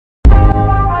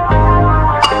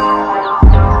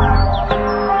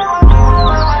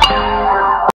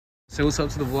Say what's up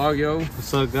to the vlog, yo.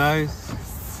 What's up, guys?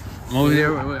 I'm over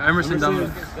here with Emerson. What the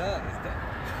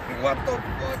fuck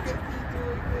is he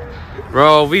doing?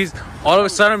 Bro, all of a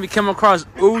sudden we came across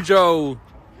Ujo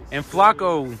and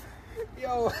Flacco.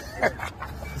 Yo.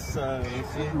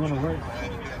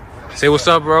 Say what's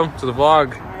up, bro, to the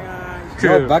vlog.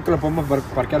 Yo, back lo podemos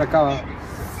parquear acá.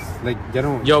 Like, ya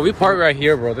no. Yo, we park right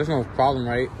here, bro. There's no problem,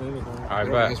 right? Alright,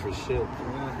 bet. For shit.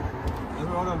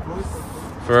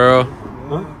 For real?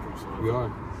 Huh? We are.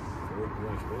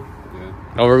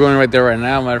 Yeah. Oh, we're going right there right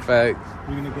now, matter of fact.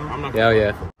 You gonna go? I'm not Yeah,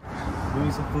 yeah. Give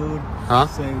me some food. Huh?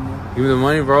 Same. Give me the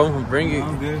money, bro. I'll bring it.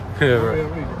 I'm good. Yeah, bro.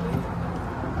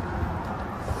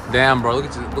 Damn, bro. Look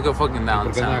at fucking downtown.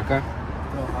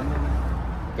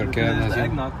 It's the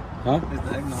eggnog. Huh? It's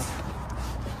the eggnog.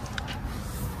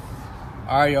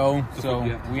 Alright, yo. So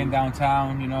we in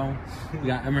downtown, you know. We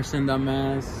got Emerson,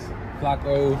 dumbass,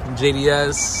 Flacco, JDS.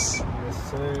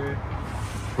 Yes, sir.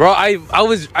 Bro,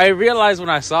 I realized when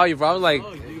I saw you, bro. I was like,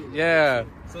 yeah.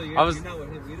 So I you're was not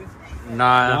with him either?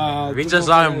 nah. We just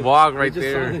saw him walk right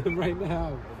there. Just saw him right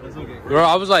now. That's okay. Bro,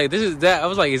 I was like, this is that. I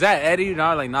was like, is that Eddie? No,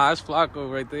 I was like, nah, that's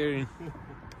Flacco right there. Yeah.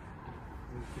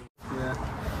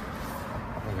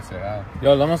 Like I said,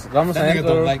 Yo, vamos that nigga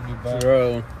don't like me,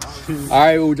 bro.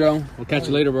 Alright, Ujo. We'll catch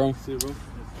you later, bro. See you, bro.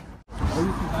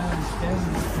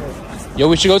 Yo,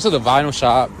 we should go to the vinyl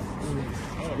shop.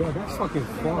 Yo, that's fucking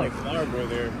fun. Like flower bro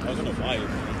there. I was gonna buy it.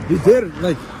 You did,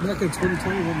 like, back in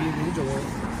 2020 when me and Ninja went.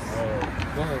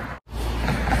 Go ahead.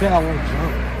 Say I won't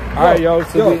jump. Alright, yo.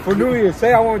 So Yo, for New Year's,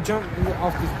 say I won't jump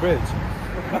off this bridge.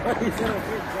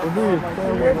 For New Year's,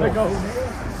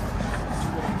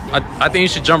 I think you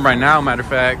should jump right now, matter of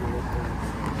fact.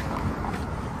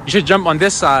 You should jump on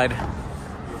this side.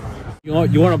 You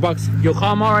want a box? Yo,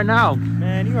 call him out right now.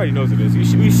 Man, he already knows what it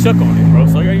is. We shook on it, bro.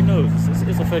 So he already knows.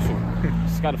 It's official.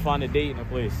 Just gotta find a date and a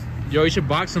place. Yo, you should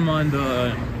box him on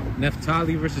the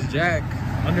NEFTALI versus Jack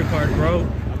undercard, bro.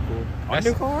 Cool.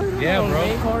 Undercard? Yeah, bro.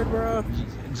 Main card, bro.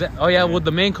 Oh yeah, with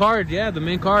the main card. Yeah, the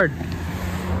main card.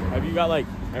 Have you got like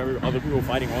other people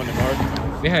fighting on the card?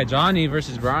 We had Johnny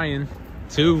versus Brian.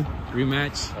 2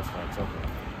 rematch. That's fine. It's okay.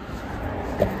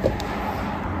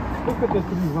 Look at the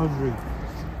 300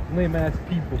 lame ass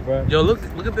people, bro. Yo, look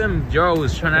at them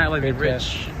Joes trying to act like they're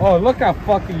rich. Oh, look at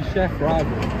fucking Chef Roger,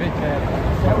 bitch ass.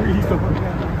 He's the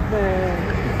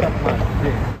man. Suck my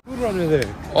dick. Food runner there.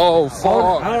 Oh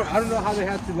fuck! I don't know how they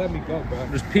had to let me go, bro.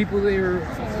 There's people there.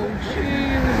 Oh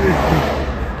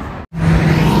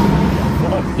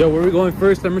shit! Yo, where we going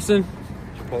first, Emerson?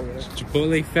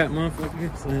 Chipotle, fat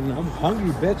motherfucker. I'm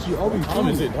hungry, bitch. You owe me How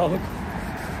is it, dog?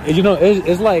 And you know,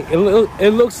 it's like it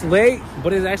looks late,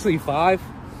 but it's actually 5.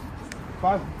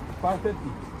 550.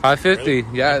 5:50.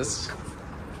 Yes.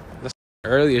 That's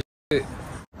early as shit.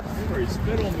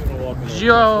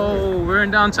 Yo, we're in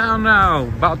downtown now.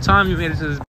 About time you made it to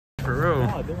this for real.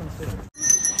 Merry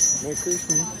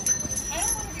Christmas.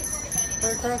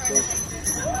 Merry Christmas.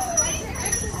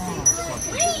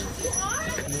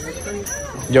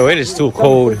 Yo, it is too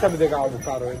cold.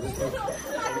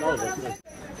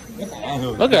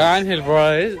 Look at Angel,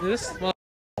 bro. This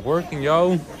working,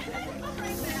 yo.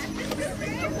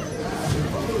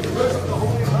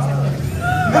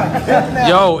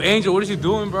 Yo, Angel, what is you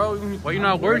doing, bro? Why you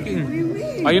not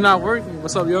working? Why you not working?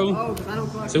 What's up, yo?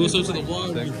 Say what's up to the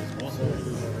vlog.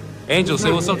 Angel,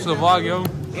 say what's up to the vlog, yo.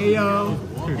 Hey, yo.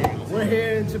 We're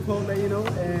here in Chipotle, you know,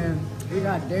 and we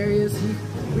got Darius.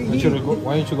 Why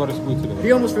didn't you go to school today?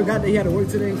 He almost forgot that he had to work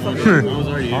today. I was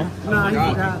already here. Nah, he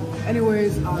forgot.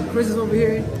 Anyways, Chris is over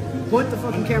here. Point the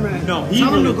fucking camera at him. No, he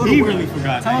Tell him to go to work. really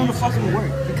forgot. Tell him to fucking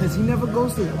work because he never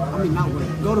goes to, not work,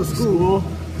 go to school.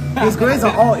 His grades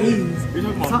are all E's.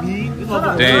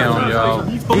 Damn, yo.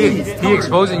 He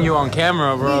exposing you on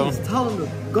camera, bro. Please tell him to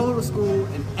go to school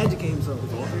and educate himself.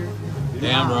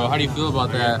 Damn, bro. How do you feel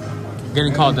about that?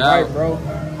 Getting called out. Right, bro.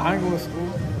 I ain't going to school.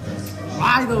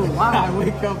 Why though? Why I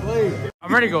wake up late?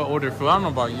 I'm ready to go order food. I don't know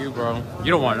about you, bro.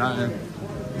 You don't want nothing.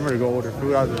 I'm ready to go order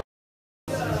food out there.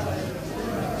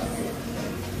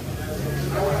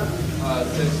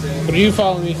 What are you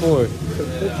following me for?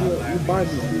 You buy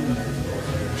me.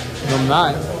 No, I'm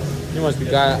not. You must be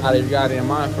out of your goddamn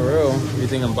mind for real. You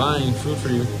think I'm buying food for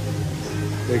you?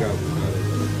 They got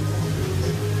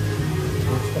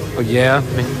Oh yeah,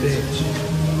 man.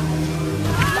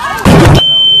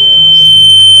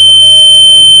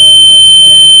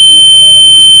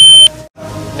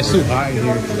 It's too hot in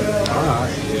here.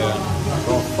 Alright. Yeah.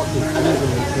 Oh, fucking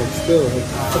freezing. Like, still.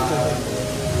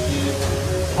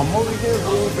 I'm over here,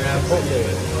 bro.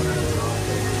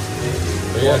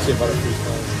 But yeah, shit about a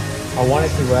freestyle. I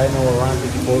wanted to, but I know we're around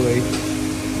Chipotle.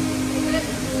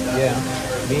 Yeah.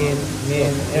 Me and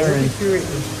Aaron.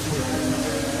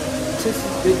 Texas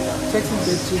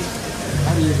bitches.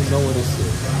 I don't even know what this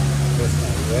is. That's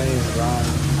like, that is wrong.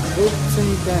 Don't say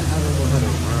that I don't know how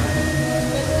to rhyme.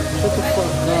 Shut the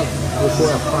fuck up before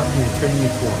I properly turn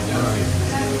you into a rhyme.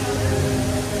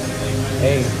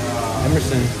 Hey,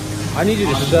 Emerson, I need you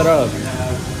to shut up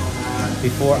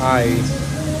before I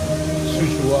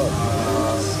shoot you up.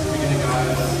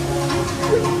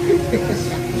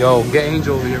 Yo, get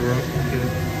Angel over here, bro.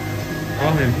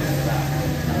 Call him.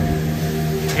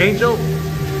 Angel?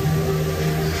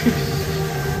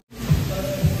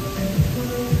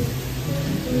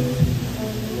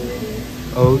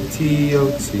 OT,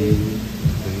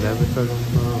 never talk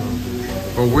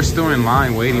about. Bro, we're still in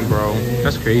line waiting, bro.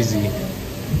 That's crazy.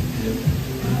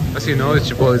 That's you know that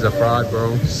your boy's a fraud,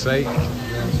 bro. Sake.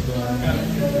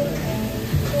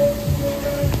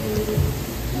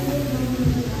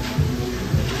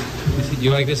 You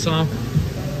like this song?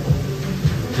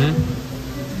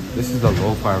 This is the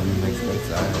lo-fi remix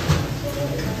that's out.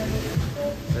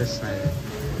 That's nice.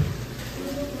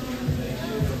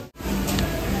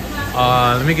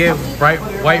 Let me get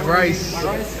white rice.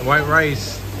 White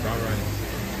rice. Brown rice.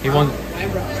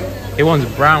 He wants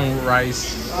brown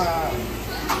rice.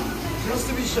 Just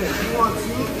to be sure, do you want 2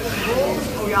 bowls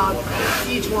or y'all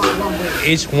each want 1 bowl?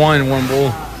 Each one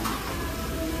bowl.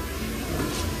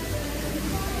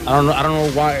 I don't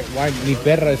know why mi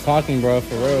perra is talking, bro,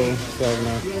 for real. So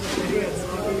no.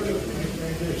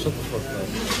 Shut the fuck up.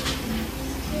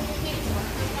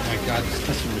 Oh my god, this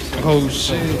customer service. Oh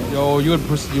shit, yo, you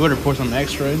would have poured some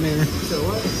extra in there.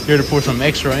 You would have poured some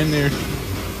extra in there.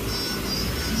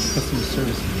 Customer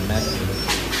service is immaculate.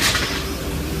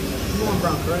 You want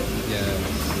brown, correct? Yeah.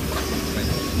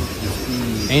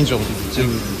 Angel,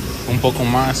 un poco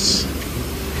más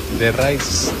de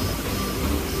rice.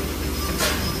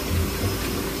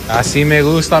 Así me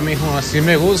gusta, mijo. Así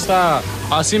me gusta.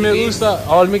 Así me gusta.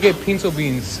 Oh, let me get pinto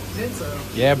beans. Pinto?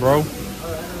 Yeah, bro.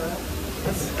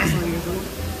 That's unusual.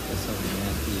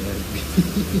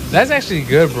 That's actually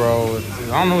good, bro.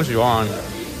 I don't know what you're on.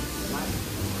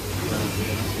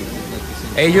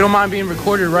 Hey, you don't mind being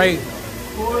recorded, right?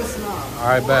 Of course not.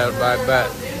 All right, bet.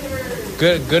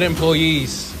 Good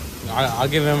employees. I'll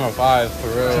give him a 5 for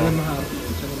real.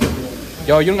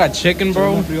 Yo, you don't got chicken,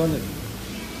 bro? Let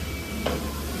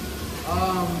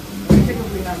me take a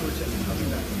free half of chicken.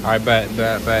 I'll be back. All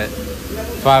right, bet.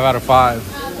 5 out of 5.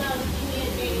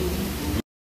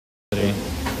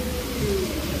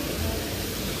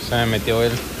 Se me metió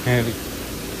él.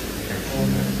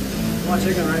 Want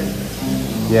chicken, right?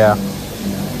 Yeah.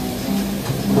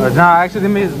 Nah,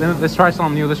 actually, let's try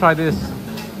something new. Let's try this.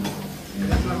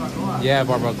 Yeah,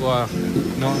 barbacoa.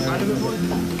 No,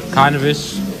 kind of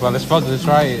ish. Well, let's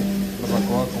try it.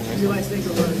 Barbacoa con Do you like steak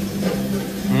or burger?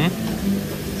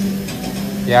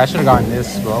 Yeah, I should have gotten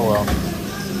this, but oh well.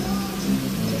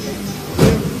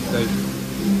 Steak.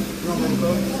 You want me to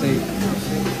cook? Steak.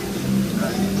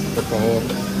 Por favor.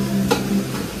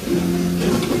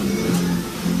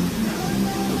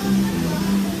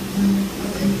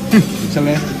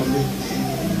 Échale esto también.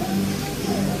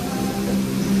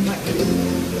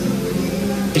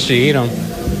 You should eat them. I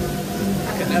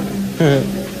can never.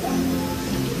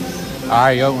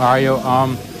 Alright, yo.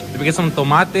 Let me get some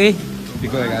tomate.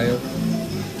 Pico de gallo.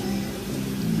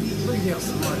 Look at how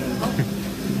smart I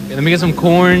am. Let me get some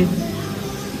corn,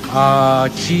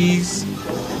 cheese,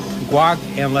 guac,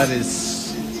 and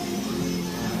lettuce.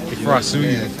 Before I sue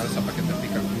you. Salsa para que te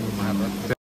pica más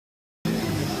rato.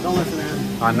 Don't listen to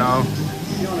him. I know.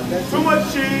 You want a bed? Too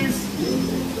much cheese.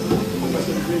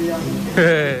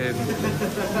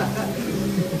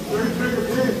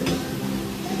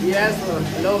 He asked for a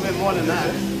little bit more than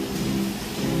that.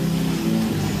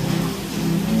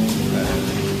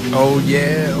 Oh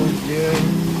yeah.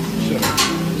 Shut up.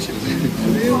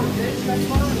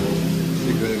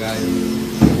 Pico de gallo.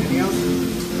 Anything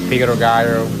else? Pico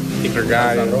gallo.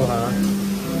 Roja.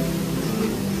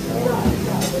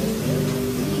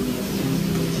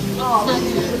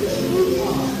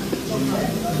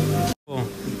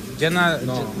 Llena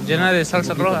de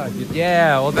salsa roja.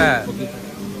 Yeah, all that.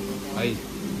 Ahí.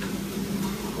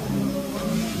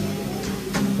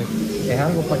 Es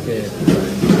algo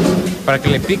para que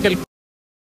le pique el.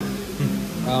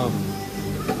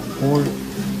 corn.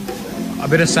 A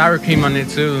bit of sour cream on it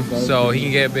too, so he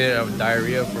can get a bit of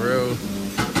diarrhea for real. A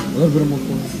little bit more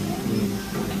corn.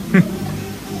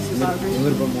 A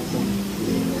little bit more corn.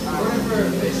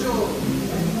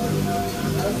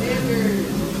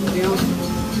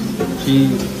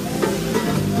 Cheese.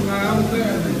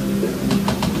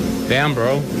 Damn,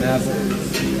 bro.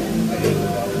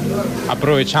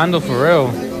 Aprovechando for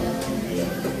real.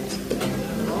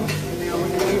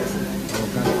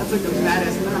 took a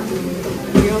badass nap.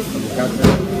 You know?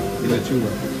 Y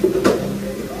lechuga.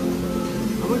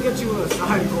 I'm gonna get you a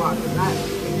side guac. That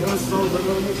it was so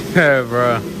little. Yeah,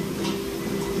 bro.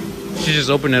 She just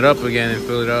open it up again and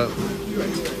fill it up.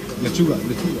 Lechuga.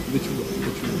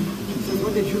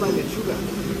 When did you like lechuga?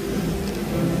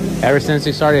 Ever since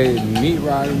they started meat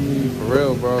riding me, for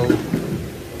real, bro.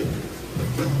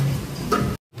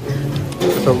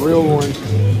 It's a real one.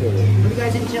 What you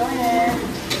guys enjoying?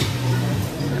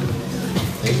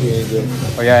 Thank you, Angel.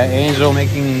 Oh yeah, Angel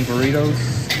making burritos.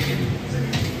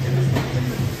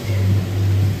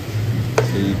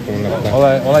 Sí, con la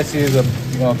All I see is a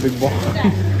big ball.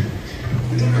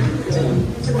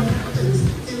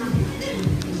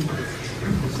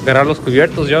 Cerrar los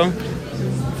cubiertos, yo.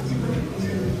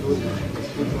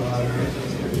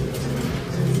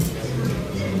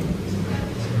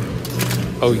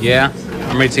 Oh yeah,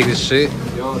 I'm ready to take this shit.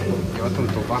 Yo, llévate un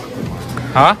tobaco.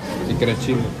 Huh? Si quieres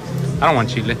chile. I don't want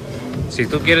chile. Si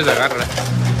tú quieres, agarra.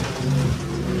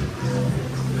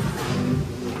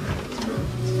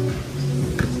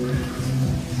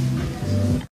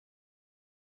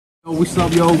 Yo, what's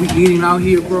up, yo? We eating out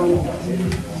here, bro.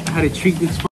 I had to treat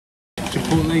this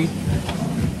Chipotle.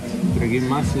 Gotta get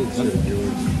my shit.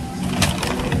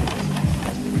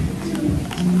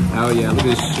 Hell yeah, look at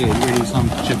this shit. We're doing some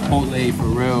Chipotle for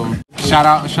real. Shout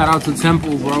out to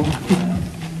Temple, bro.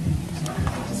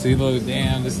 See, look,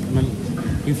 damn, this man,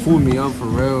 he fooled me up for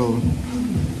real.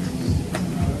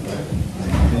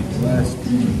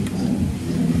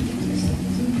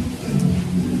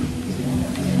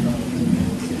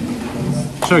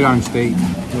 Sure got him steak.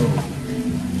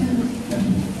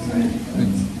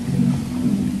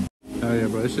 Oh yeah,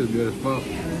 bro, this shit's good as fuck.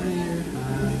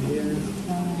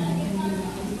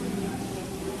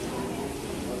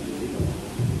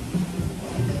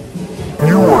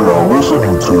 You are now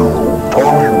listening to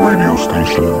Tommy Radio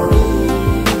Station.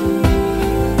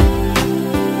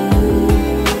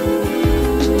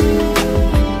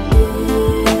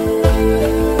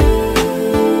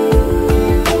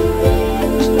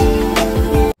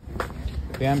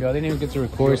 Damn, yo, I didn't even get to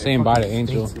record saying bye to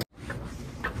Angel.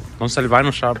 Don't sell the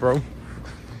vinyl shop, bro.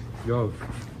 Yo,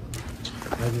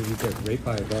 imagine you get raped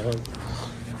by a dog.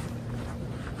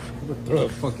 I'm gonna throw a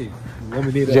fucking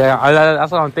lemonade at Yeah,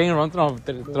 that's what I'm thinking. I'm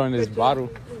throwing this bottle.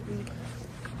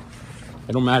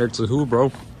 It don't matter to who,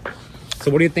 bro.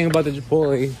 So what do you think about the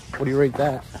Chipotle? What do you rate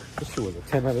that? This shit was a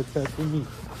 10 out of 10 for me.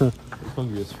 It's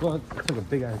hungry as fuck. I took a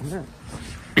big ass nap.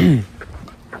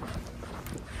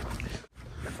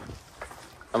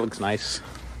 That looks nice.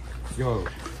 Yo,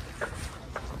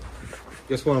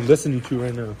 guess what I'm listening to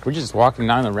right now? We're just walking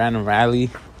down a random alley.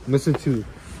 Listen to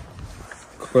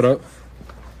What up?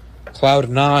 Cloud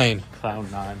 9.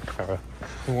 Cloud 9.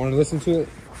 You want to listen to it?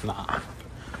 Nah.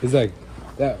 It's like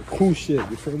that cool shit.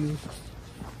 You feel me?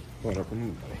 What up?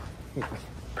 I'm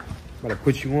about to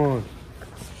put you on.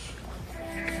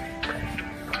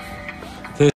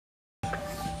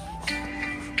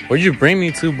 Where'd you bring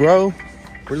me to, bro?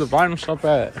 Where's the vinyl shop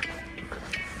at?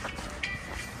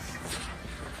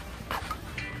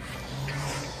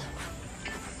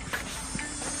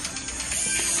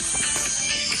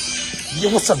 Yo,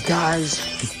 what's up, guys?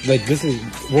 Like, this is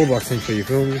Roblox intro, you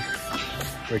feel me?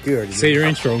 Like, you already Say know. your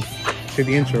intro. Say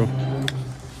the intro.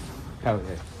 Hell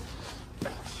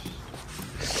yeah.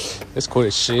 It's cool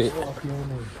as shit.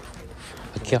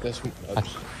 I kept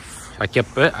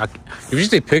it. If you just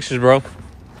take pictures, bro.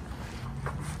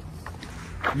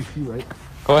 You see, right?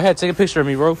 Go ahead, take a picture of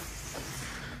me, bro.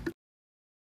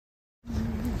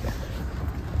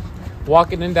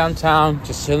 Walking in downtown,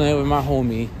 just chilling with my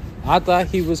homie. I thought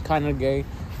he was kind of gay,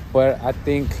 but I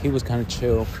think he was kind of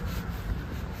chill.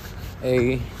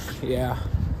 Hey, yeah.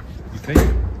 You think?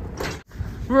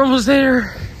 We're almost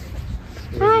there.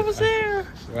 We're almost there.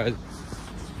 Right.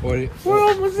 We're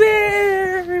almost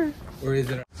there. Or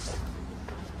is it?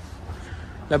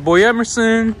 That boy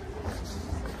Emerson.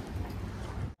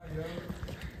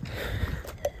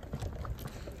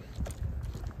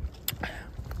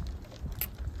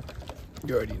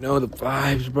 You already know the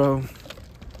vibes, bro.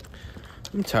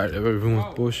 I'm tired of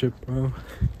everyone's bullshit, bro.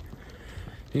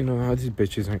 You know how these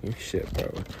bitches ain't shit,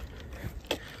 bro.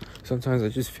 Sometimes I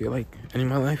just feel like ending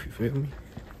my life, you feel me?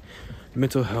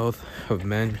 Mental health of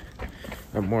men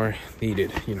are more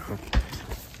needed, you know.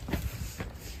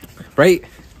 Right?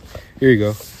 Here you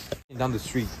go. Down the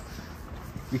street,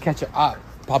 you catch a op,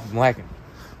 pop him lacking.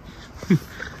 You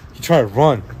try to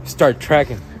run, start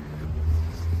tracking.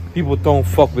 People don't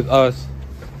fuck with us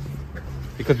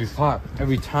because we pop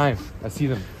every time I see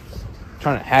them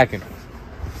trying to hack him.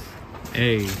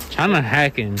 Hey, trying to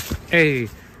hacking. Hey,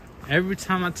 every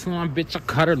time I tell my bitch I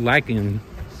caught her lacking.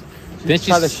 Then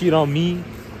She tried to she's cheat on me.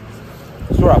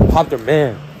 I swear I popped her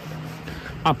man.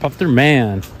 I popped her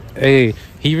man. Hey,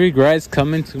 he regrets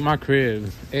coming to my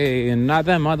crib. Hey, and not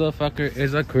that motherfucker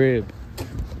is a crib.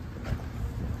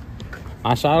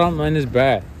 I shot him in his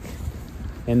back.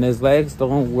 And his legs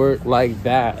don't work like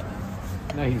that.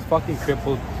 No, he's fucking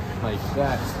crippled like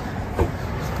that.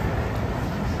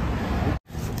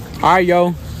 Alright,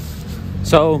 yo.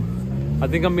 So, I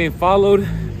think I'm being followed.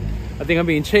 I think I'm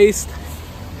being chased.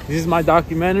 This is my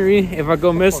documentary. If I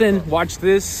go missing, watch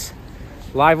this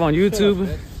live on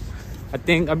YouTube. I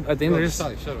think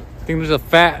there's a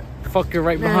fat fucker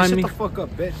right behind me. Shut the fuck up,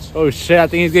 bitch. Oh shit, I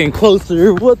think he's getting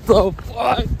closer. What the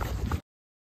fuck?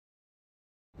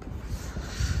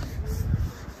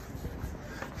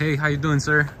 Hey, how you doing,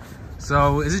 sir?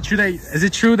 So, is it true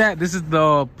that this is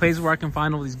the place where I can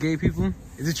find all these gay people?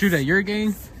 Is it true that you're gay?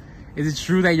 Is it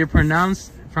true that your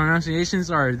pronunciations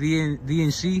are the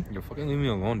and she? Yo, fucking leave me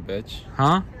alone, bitch.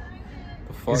 Huh?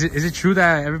 The fuck? Is it true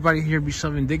that everybody here be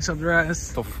shoving dicks up their ass?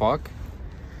 The fuck?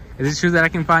 Is it true that I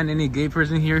can find any gay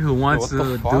person here who wants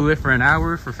to do it for an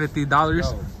hour for $50?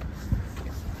 Yo.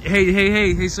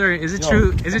 Hey, sir, is it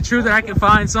true? Is it true that I can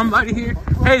find somebody here?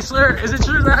 Hey, sir, is it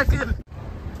true that I can?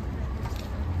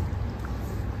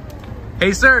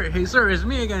 Hey, sir, it's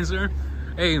me again, sir.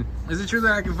 Hey, is it true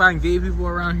that I can find gay people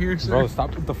around here, sir? Bro,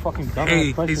 stop with the fucking dumb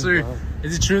Hey, questions, sir, bro.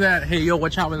 is it true that, hey, yo,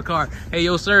 watch out with the car. Hey,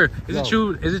 yo, sir, is it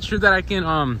true that I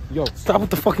can, Yo, stop with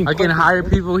the fucking I can questions, hire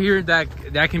bro. people here that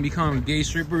can become gay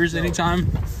strippers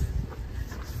anytime?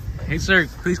 Hey, sir,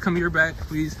 please come here back,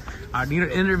 please. I need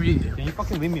an interview. Can you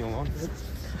fucking leave me alone, bitch?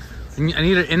 I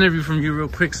need an interview from you real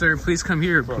quick, sir. Please come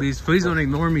here, please. Please don't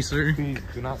ignore me, sir. Please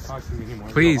do not talk to me anymore.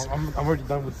 Please. I'm already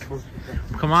done with this.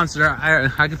 Come on, sir.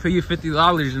 I can pay you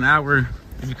 $50 an hour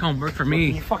if you come work for Can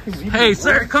me. you fucking leave me Hey, alone?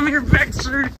 sir, come here back,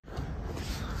 sir.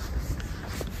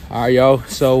 All right, yo.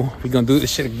 So we're gonna do this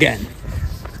shit again.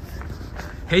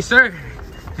 Hey, sir.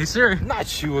 Hey, sir.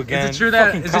 Not you again. Is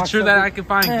it true that I can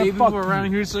find gay people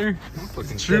around here, sir?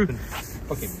 Fucking True.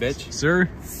 Fucking bitch. Sir.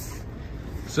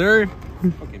 Sir.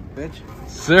 Fucking bitch.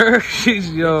 Sir.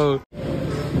 Yo.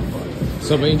 What's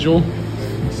up, Angel?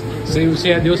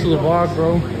 Say adios to the vlog,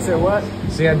 bro. Say what?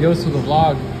 Say adios to the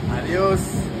vlog. Adios.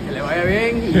 Que le vaya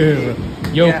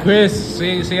bien. Yo, Chris,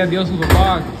 say adios to the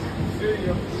vlog.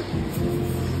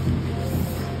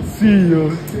 See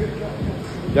you.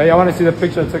 Yeah, y'all want to see the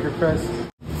picture I took of Chris?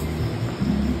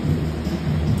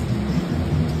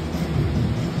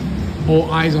 All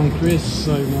eyes on Chris,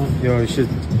 like, man. Yo, you should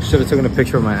have taken a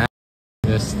picture of my ass.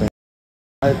 Yes, thank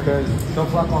Alright, Chris. Don't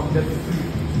flap on this.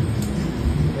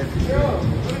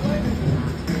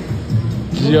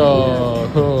 Yo.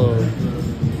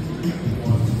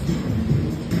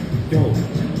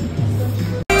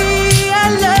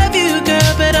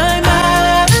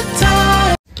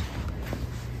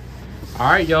 All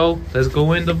right, yo, let's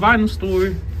go in the vinyl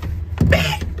store.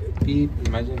 Beep.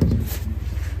 Imagine.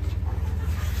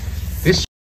 This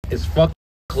is fucking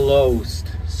closed.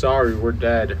 Sorry, we're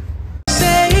dead.